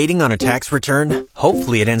Waiting on a tax return?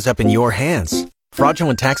 Hopefully it ends up in your hands.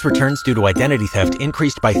 Fraudulent tax returns due to identity theft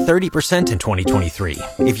increased by 30% in 2023.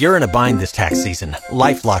 If you're in a bind this tax season,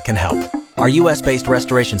 LifeLock can help. Our U.S.-based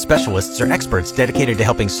restoration specialists are experts dedicated to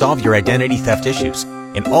helping solve your identity theft issues.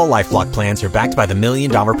 And all LifeLock plans are backed by the $1 Million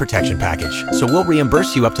Protection Package. So we'll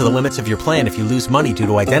reimburse you up to the limits of your plan if you lose money due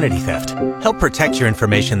to identity theft. Help protect your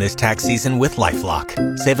information this tax season with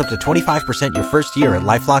LifeLock. Save up to 25% your first year at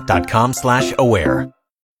LifeLock.com/aware.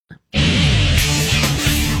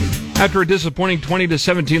 After a disappointing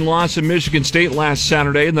 20-17 loss in Michigan State last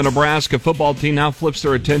Saturday, the Nebraska football team now flips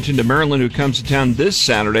their attention to Maryland, who comes to town this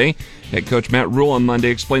Saturday. Head coach Matt Rule on Monday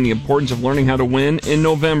explained the importance of learning how to win in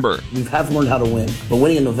November. We have learned how to win, but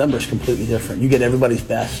winning in November is completely different. You get everybody's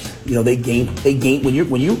best. You know, they game when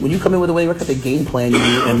you come in with a winning record, they game plan you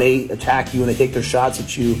and they attack you and they take their shots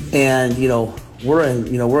at you. And we're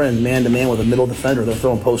in man-to-man with a middle defender. They're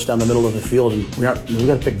throwing posts down the middle of the field, and we got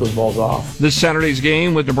to pick those balls off. This Saturday's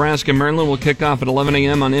game with Nebraska and Maryland will kick off at 11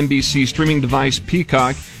 a.m. on NBC streaming device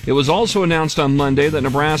Peacock. It was also announced on Monday that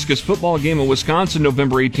Nebraska's football game at Wisconsin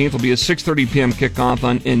November 18th will be a 6:30 p.m. kickoff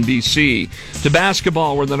on NBC. To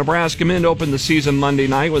basketball, where the Nebraska men opened the season Monday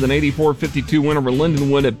night with an 84-52 win over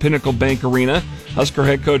Lindenwood at Pinnacle Bank Arena. Husker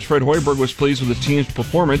head coach Fred Hoiberg was pleased with the team's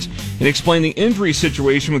performance and explained the injury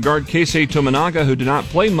situation with guard Keisei Tominaga, who did not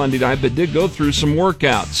play Monday night but did go through some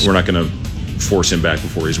workouts. We're not going to force him back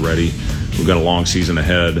before he's ready. We've got a long season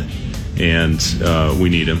ahead, and we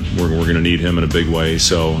need him. We're going to need him in a big way.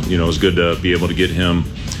 So, it's good to be able to get him,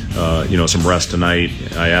 some rest tonight.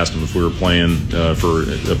 I asked him if we were playing for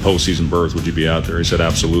a postseason berth, would you be out there? He said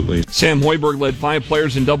absolutely. Sam Hoiberg led 5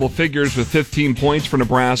 players in double figures with 15 points for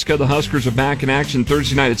Nebraska. The Huskers are back in action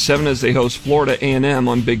Thursday night at 7 as they host Florida A&M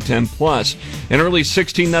on Big Ten Plus. An early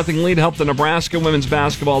 16-0 lead helped the Nebraska women's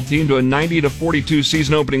basketball team to a 90-42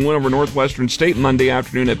 season-opening win over Northwestern State Monday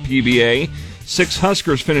afternoon at PBA. 6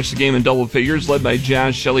 Huskers finished the game in double figures, led by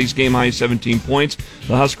Jazz Shelley's game-high 17 points.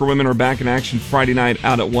 The Husker women are back in action Friday night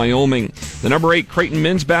out at Wyoming. The number 8 Creighton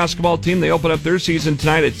men's basketball team, they open up their season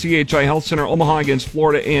tonight at CHI Health Center Omaha against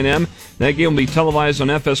Florida A&M. That game will be televised on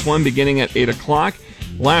FS1 beginning at 8 o'clock.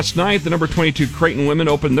 Last night, the number 22 Creighton women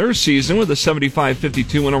opened their season with a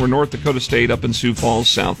 75-52 win over North Dakota State up in Sioux Falls,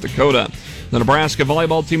 South Dakota. The Nebraska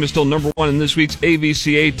volleyball team is still number 1 in this week's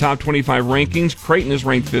AVCA Top 25 rankings. Creighton is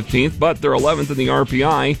ranked 15th, but they're 11th in the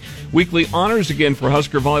RPI. Weekly honors again for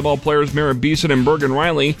Husker volleyball players Mara Beeson and Bergen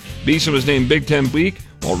Riley. Beeson was named Big Ten Week,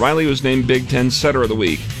 while Riley was named Big Ten Setter of the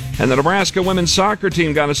Week. And the Nebraska women's soccer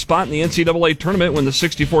team got a spot in the NCAA tournament when the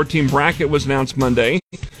 64-team bracket was announced Monday.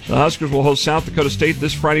 The Huskers will host South Dakota State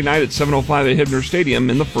this Friday night at 7:05 at Hibner Stadium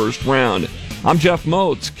in the first round. I'm Jeff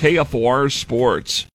Moats, KFOR Sports.